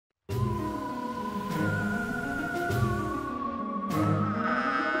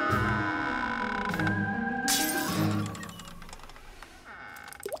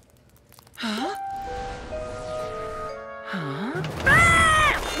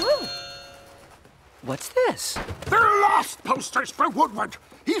What's this? They're lost posters for Woodward.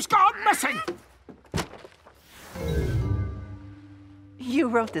 He's gone missing. You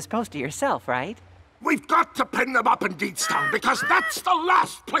wrote this poster yourself, right? We've got to pin them up in Deedstown because that's the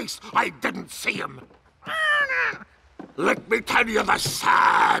last place I didn't see him. Let me tell you the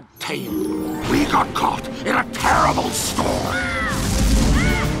sad tale. We got caught in a terrible storm.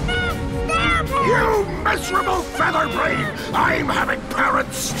 You miserable featherbrain! I'm having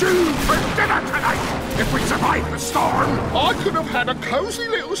parrot stew for dinner tonight! If we survive the storm, I could have had a cozy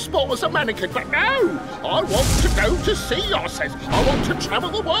little spot as a mannequin, but no! I want to go to sea, I says. I want to travel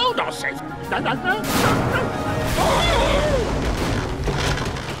the world, I says. No, no, no, no, no.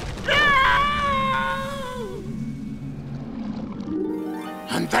 No!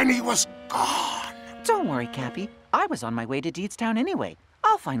 And then he was gone. Don't worry, Cappy. I was on my way to Deedstown anyway.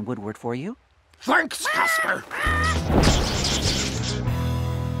 I'll find Woodward for you. Thanks, Casper.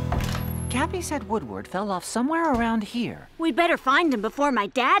 Cappy said Woodward fell off somewhere around here. We'd better find him before my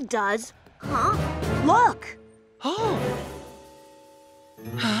dad does. Huh? Look! Oh!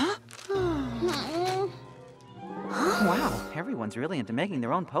 Huh? Wow, everyone's really into making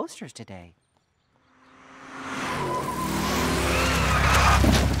their own posters today.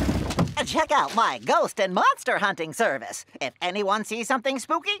 Check out my ghost and monster hunting service. If anyone sees something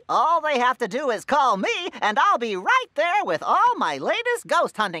spooky, all they have to do is call me, and I'll be right there with all my latest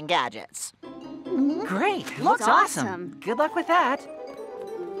ghost hunting gadgets. Great, Looks looks awesome. Good luck with that.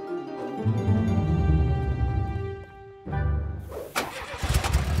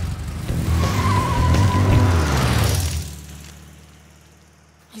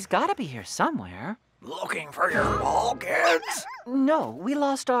 He's gotta be here somewhere. Looking for your ball, kids? No, we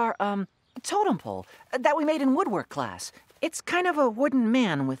lost our, totem pole that we made in woodwork class. It's kind of a wooden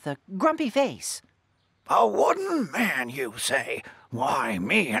man with a grumpy face. A wooden man, you say? Why,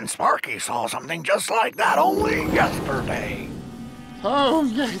 me and Sparky saw something just like that only yesterday. Oh,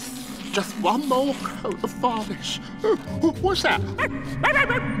 yes. Just one more coat of varnish. What's that?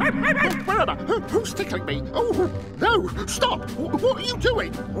 Where am I? Who's tickling me? Oh, no, stop. What are you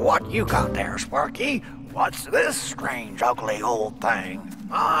doing? What you got there, Sparky? What's this strange, ugly old thing?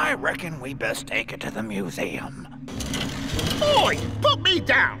 I reckon we best take it to the museum. Boy, put me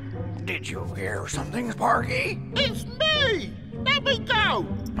down. Did you hear something, Sparky? It's me. Let me go.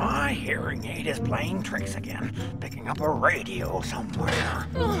 My hearing aid is playing tricks again, picking up a radio somewhere.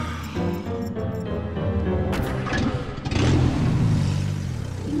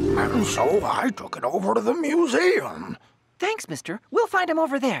 And so I took it over to the museum. Thanks, mister. We'll find him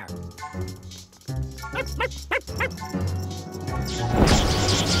over there.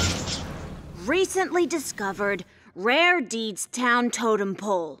 Recently discovered rare Deedstown totem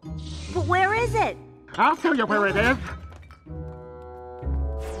pole. But where is it? I'll tell you where it is.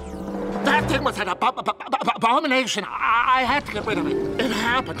 That thing was an abomination. I had to get rid of it. It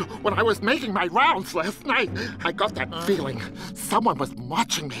happened when I was making my rounds last night. I got that feeling someone was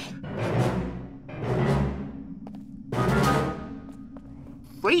watching me.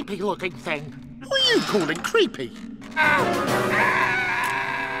 Creepy-looking thing. Who are you calling creepy?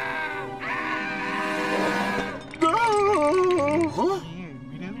 Huh?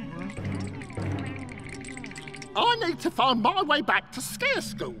 I need to find my way back to Scare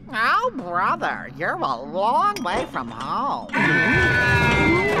School. Oh, brother, you're a long way from home.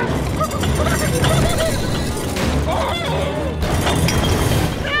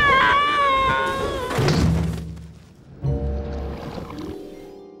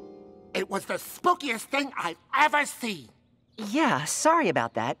 It was the spookiest thing I've ever seen. Yeah, sorry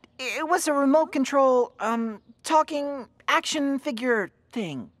about that. It was a remote control, talking action figure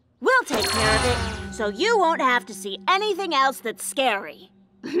thing. We'll take care of it, so you won't have to see anything else that's scary.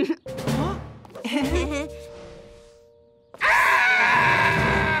 Huh?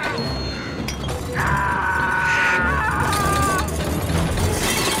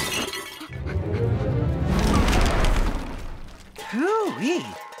 Hoo-wee.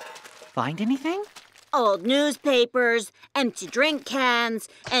 Find anything? Old newspapers, empty drink cans,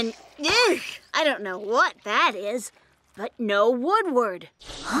 and I don't know what that is, but no Woodward.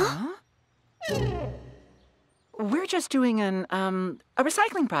 Huh? We're just doing a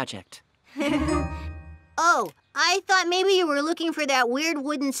recycling project. Oh, I thought maybe you were looking for that weird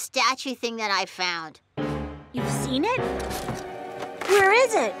wooden statue thing that I found. You've seen it? Where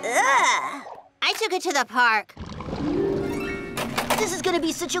is it? Ugh. I took it to the park. This is gonna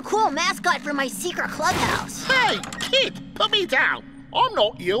be such a cool mascot for my secret clubhouse. Hey, kid, put me down. I'm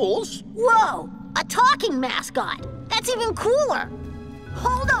not yours. Whoa, a talking mascot. That's even cooler.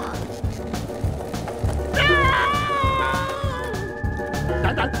 Hold on.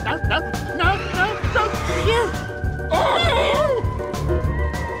 No, no, no, no, no, no, no,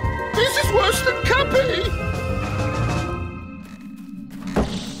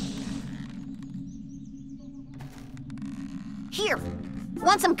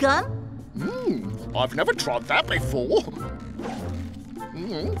 Want some gum? I've never tried that before.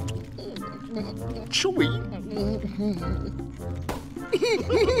 Chewy.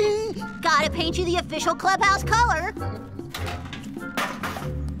 Gotta paint you the official clubhouse color.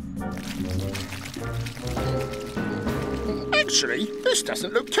 Actually, this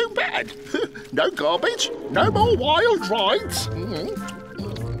doesn't look too bad. No garbage, no more wild rides.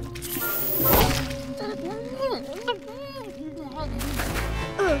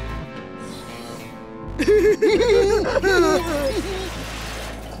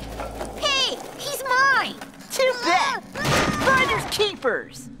 Hey, he's mine! Too bad. Finders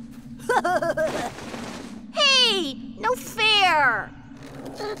keepers. Hey, no fair!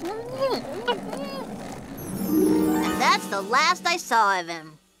 And that's the last I saw of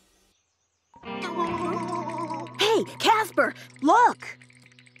him. Hey, Casper, look!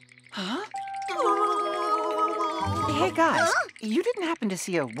 Hey, guys, you didn't happen to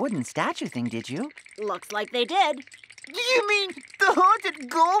see a wooden statue thing, did you? Looks like they did. You mean the haunted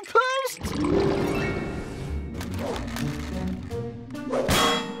goalpost?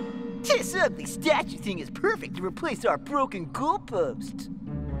 This ugly statue thing is perfect to replace our broken goalpost.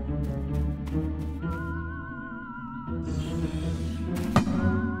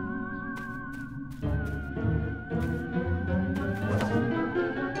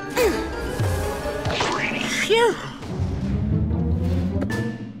 Phew.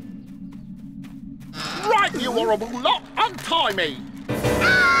 Right, you horrible lot, untie me!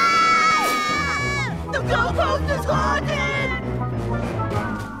 The goalpost is haunted!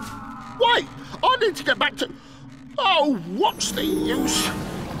 Wait, I need to get back to... Oh, what's the use?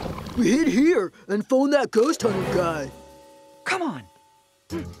 We hid here and phone that ghost hunter guy. Come on.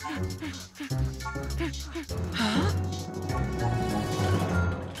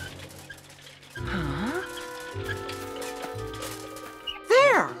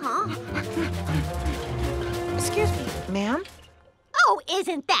 There! Excuse me, ma'am? Oh,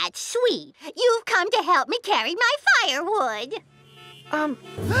 isn't that sweet? You've come to help me carry my firewood.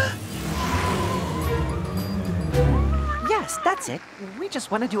 Yes, that's it. We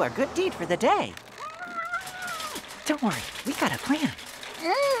just want to do our good deed for the day. Don't worry, we got a plan.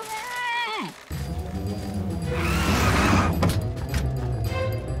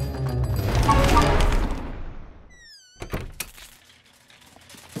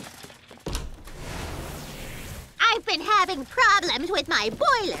 I've been having problems with my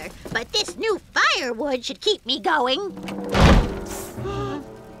boiler, but this new firewood should keep me going.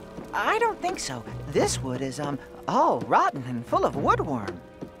 I don't think so. This wood is, all rotten and full of woodworm.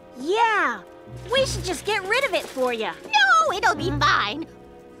 Yeah, we should just get rid of it for you. No, it'll be fine.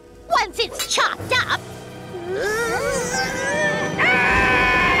 Once it's chopped up.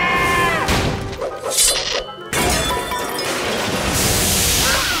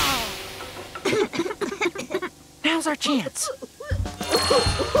 Now's our chance.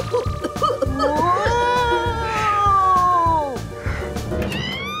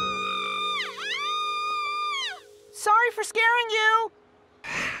 Sorry for scaring you.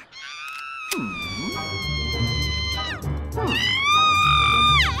 Help!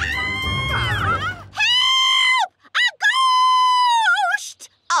 A ghost!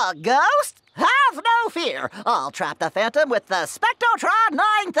 A ghost? Have no fear. I'll trap the phantom with the Spectrotron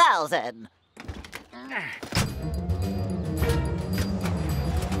 9000.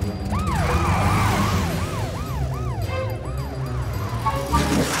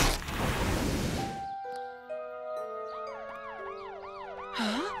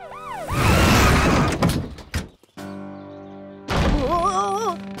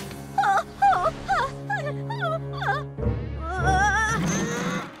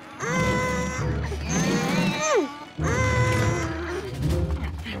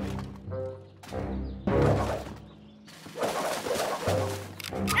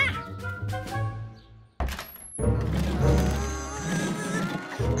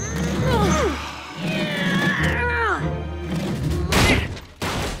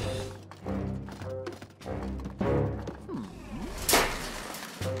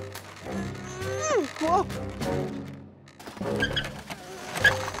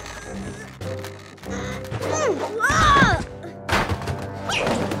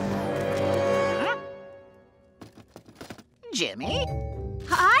 Jimmy?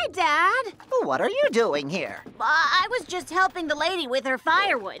 Hi, Dad. What are you doing here? I was just helping the lady with her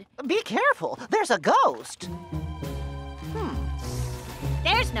firewood. Be careful, there's a ghost.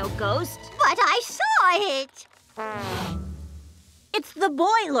 There's no ghost. But I saw it. It's the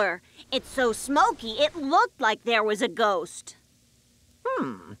boiler. It's so smoky, it looked like there was a ghost.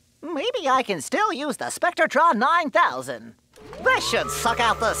 Maybe I can still use the Spectrotron 9000. This should suck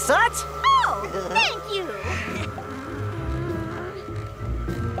out the soot. Oh, thank you.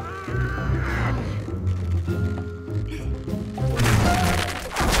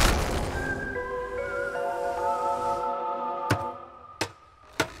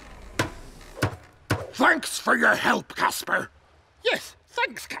 Thanks for your help, Casper. Yes,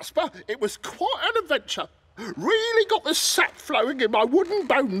 thanks, Casper. It was quite an adventure. Really got the sap flowing in my wooden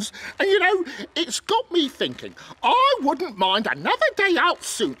bones. And, you know, it's got me thinking. I wouldn't mind another day out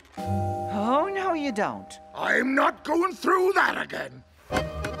soon. Oh, no, you don't. I'm not going through that again.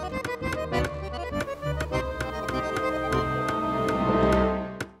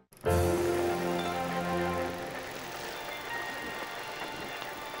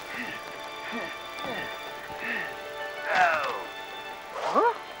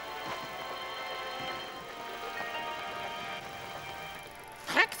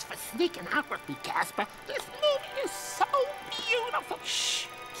 Thanks for sneaking out with me, Casper. This movie is so beautiful. Shh.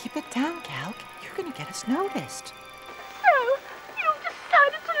 Keep it down, Calc. You're gonna get us noticed. So, you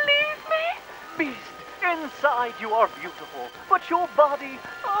decided to leave me? Beast, inside you are beautiful, but your body,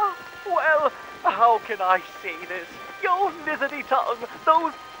 well, how can I say this? Your lizardy tongue,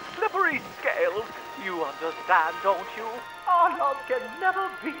 those slippery scales, you understand, don't you? Our love can never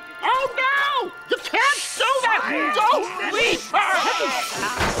be. Oh, no! You can't do that! Don't leave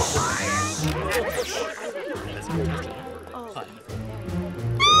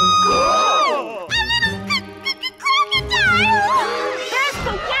That's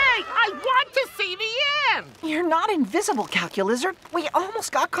the way! I want to see the end! You're not invisible, Calculizard. We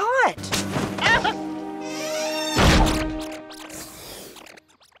almost got caught.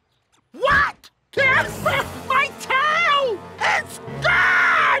 What? Casper, my tail! It's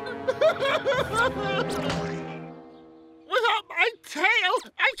gone! Without my tail,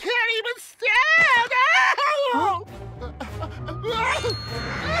 I can't even stand! Ow!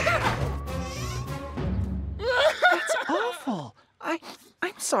 That's awful.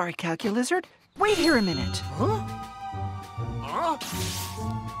 I'm sorry, Calculizard. Wait here a minute.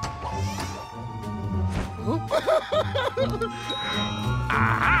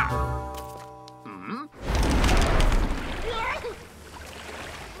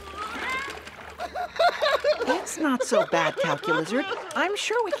 It's not so bad, Calculizard. I'm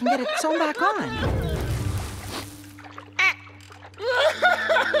sure we can get it sewn back on.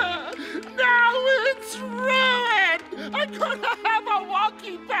 Now it's ruined! I'm gonna have a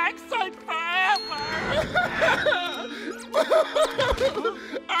wonky backside forever!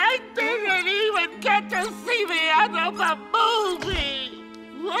 I didn't even get to see the end of the movie!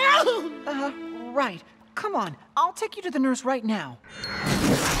 Right. Come on. I'll take you to the nurse right now.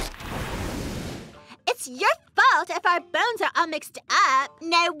 It's your fault if our bones are all mixed up.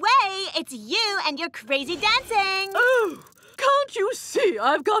 No way, it's you and your crazy dancing. Oh, can't you see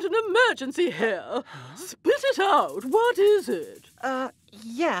I've got an emergency here? Spit it out. What is it?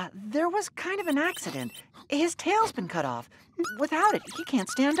 Yeah, there was kind of an accident. His tail's been cut off. Without it, he can't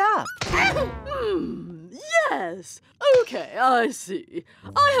stand up. Yes. Okay, I see.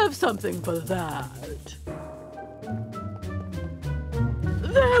 I have something for that.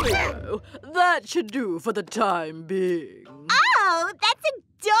 There we go. That should do for the time being. Oh, that's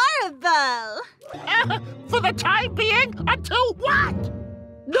adorable. For the time being? Until what?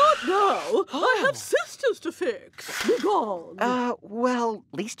 Not now. I have sisters to fix. Be gone. Well,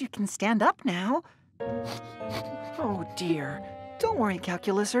 at least you can stand up now. Oh, dear. Don't worry,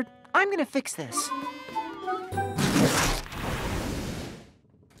 Calculizard. I'm gonna fix this.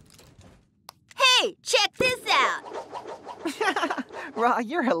 Hey, check this out. Ra,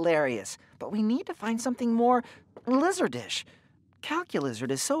 you're hilarious. But we need to find something more lizardish.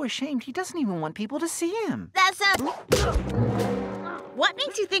 Calculizard is so ashamed he doesn't even want people to see him. What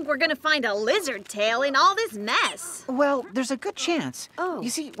makes you think we're gonna find a lizard tail in all this mess? Well, there's a good chance. Oh. You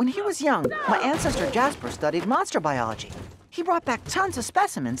see, when he was young, my ancestor Jasper studied monster biology. He brought back tons of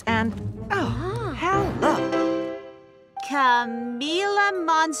specimens and... Oh, hello. Camilla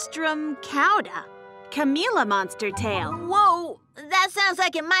monstrum cauda. Camilla monster tail. Whoa, that sounds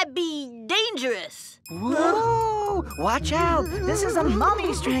like it might be dangerous. Whoa! Watch out! This is a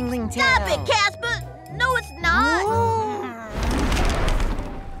mummy strangling tail. Stop it, Casper! No, it's not. Whoa.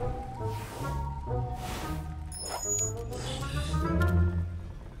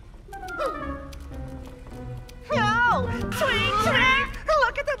 Oh, twink, twink!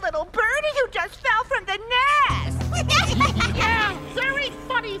 Look at the little birdie who just fell from the nest! Yeah, very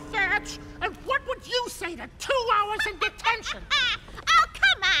funny, Thatch. And what would you say to 2 hours in detention? Oh,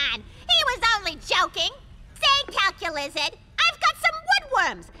 come on! He was only joking. Say, Calculizard, I've got some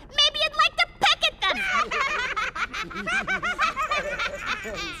woodworms. Maybe you'd like to peck at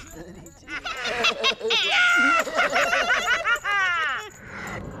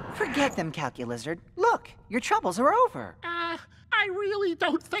Forget them, Calculizard. Look, your troubles are over. I really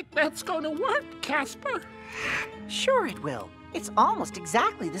don't think that's gonna work, Casper. Sure it will. It's almost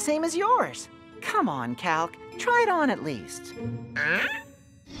exactly the same as yours. Come on, Calc. Try it on at least.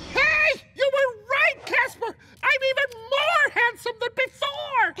 Hey! You were right, Casper! I'm even more handsome than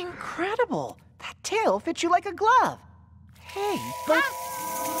before! Incredible! That tail fits you like a glove. Hey, but...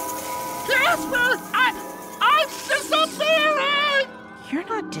 Casper! I'm disappearing! You're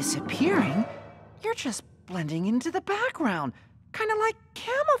not disappearing. You're just blending into the background. Kind of like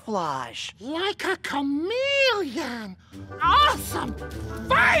camouflage. Like a chameleon! Awesome!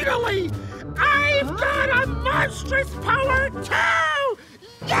 Finally! I've got a monstrous power too!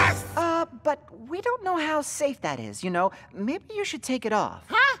 Yes! But we don't know how safe that is, you know. Maybe you should take it off.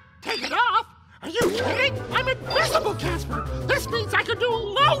 Huh? Take it off? Are you kidding? I'm invisible, Casper! This means I can do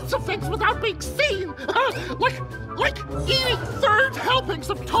loads of things without being seen! Like eating third helpings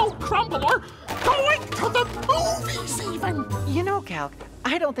of Toad Crumble or going to the movies, even! You know, Calc,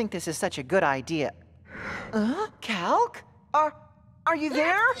 I don't think this is such a good idea. Calc? Are you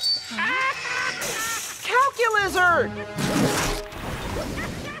there? Calculizard!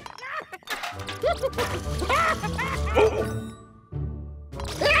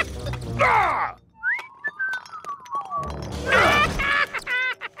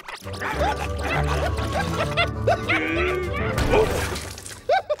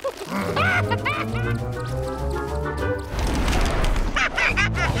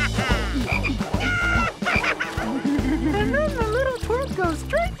 And then the little twerp goes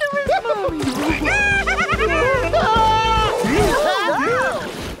straight to his mommy.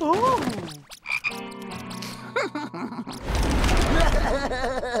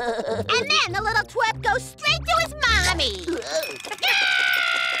 And then the little twerp goes straight to his mommy.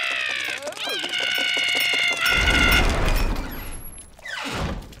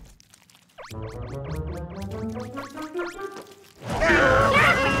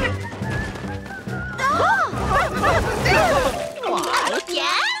 What?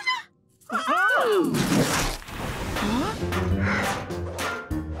 Again?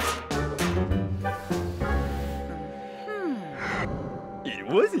 It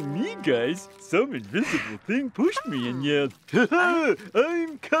wasn't me, guys. Some invisible thing pushed me and yelled, "Ha-ha!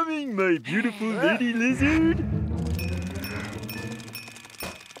 I'm coming, my beautiful lady lizard!"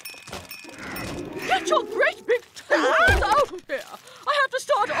 Get your great big tails out of here! I have to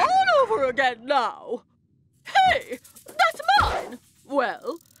start all over again now. Hey, that's mine!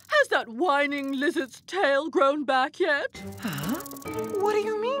 Well, has that whining lizard's tail grown back yet? Huh? What do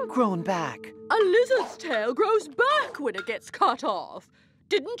you mean, grown back? A lizard's tail grows back when it gets cut off.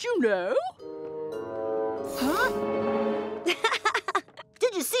 Didn't you know? Huh?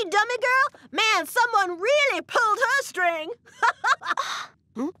 Did you see, dummy girl? Man, someone really pulled her string.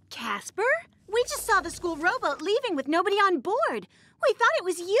 Casper? We just saw the school rowboat leaving with nobody on board. We thought it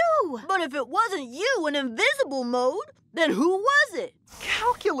was you. But if it wasn't you in invisible mode, then who was it?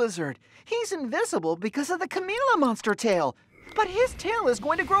 Calculizard. He's invisible because of the Camila monster tail. But his tail is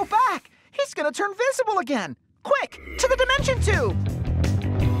going to grow back. He's going to turn visible again. Quick, to the dimension tube.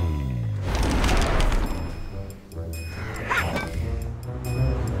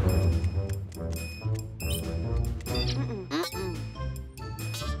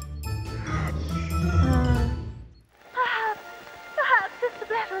 Perhaps it's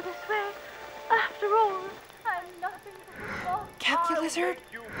better this way. After all, I'm nothing but a small Calculizard?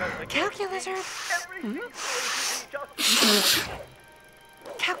 Calculizard?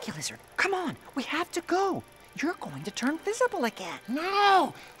 Calculizard, come on. We have to go. You're going to turn visible again.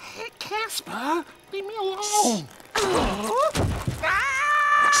 No! Hey, Casper, leave me alone!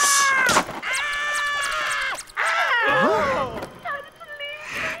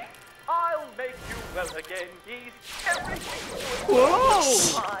 I'll make you well again, geese. Everything Whoa!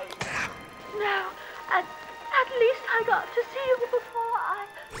 fine. No, at least I got to see you before I...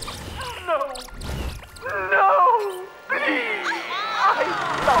 No! No! Please! I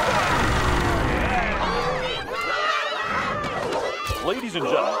Ladies and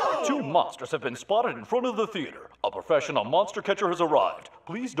gentlemen, 2 monsters have been spotted in front of the theater. A professional monster catcher has arrived.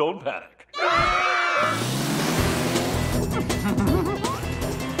 Please don't panic.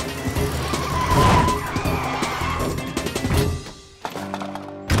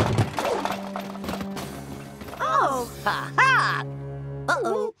 Oh. Ha-ha!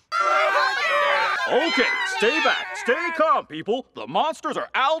 Uh-oh. Okay, stay back. Stay calm, people. The monsters are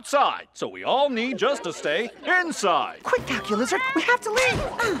outside, so we all need just to stay inside. Quick, Calculizard, we have to leave.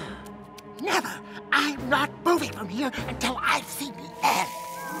 Never! I'm not moving from here until I've seen the end.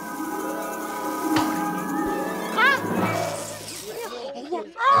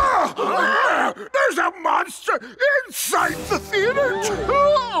 Oh, there's a monster inside the theater,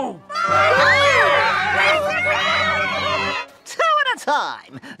 too! Two at a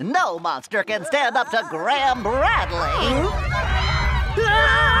time. No monster can stand up to Graham Bradley.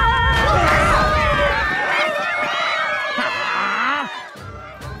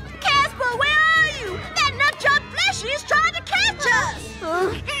 Casper, where are you? That nutjob Fleshy is trying to catch us!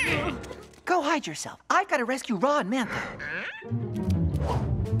 Go hide yourself. I've got to rescue Ra and Mantha.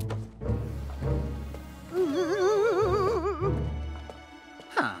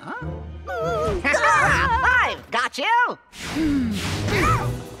 I've got you!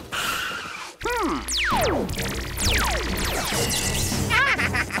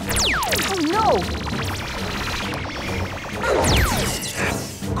 Oh no!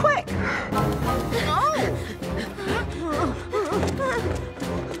 Quick!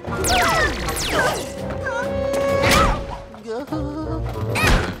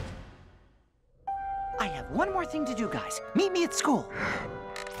 I have one more thing to do, guys. Meet me at school.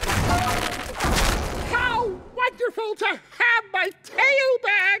 How wonderful to have my tail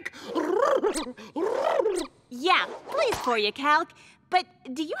back! Yeah, pleased for you, Calc. But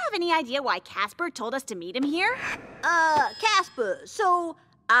do you have any idea why Casper told us to meet him here? Casper, so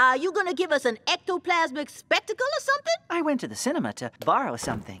are you gonna give us an ectoplasmic spectacle or something? I went to the cinema to borrow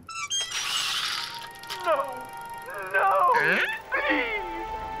something. No, please,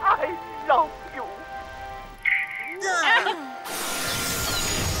 I love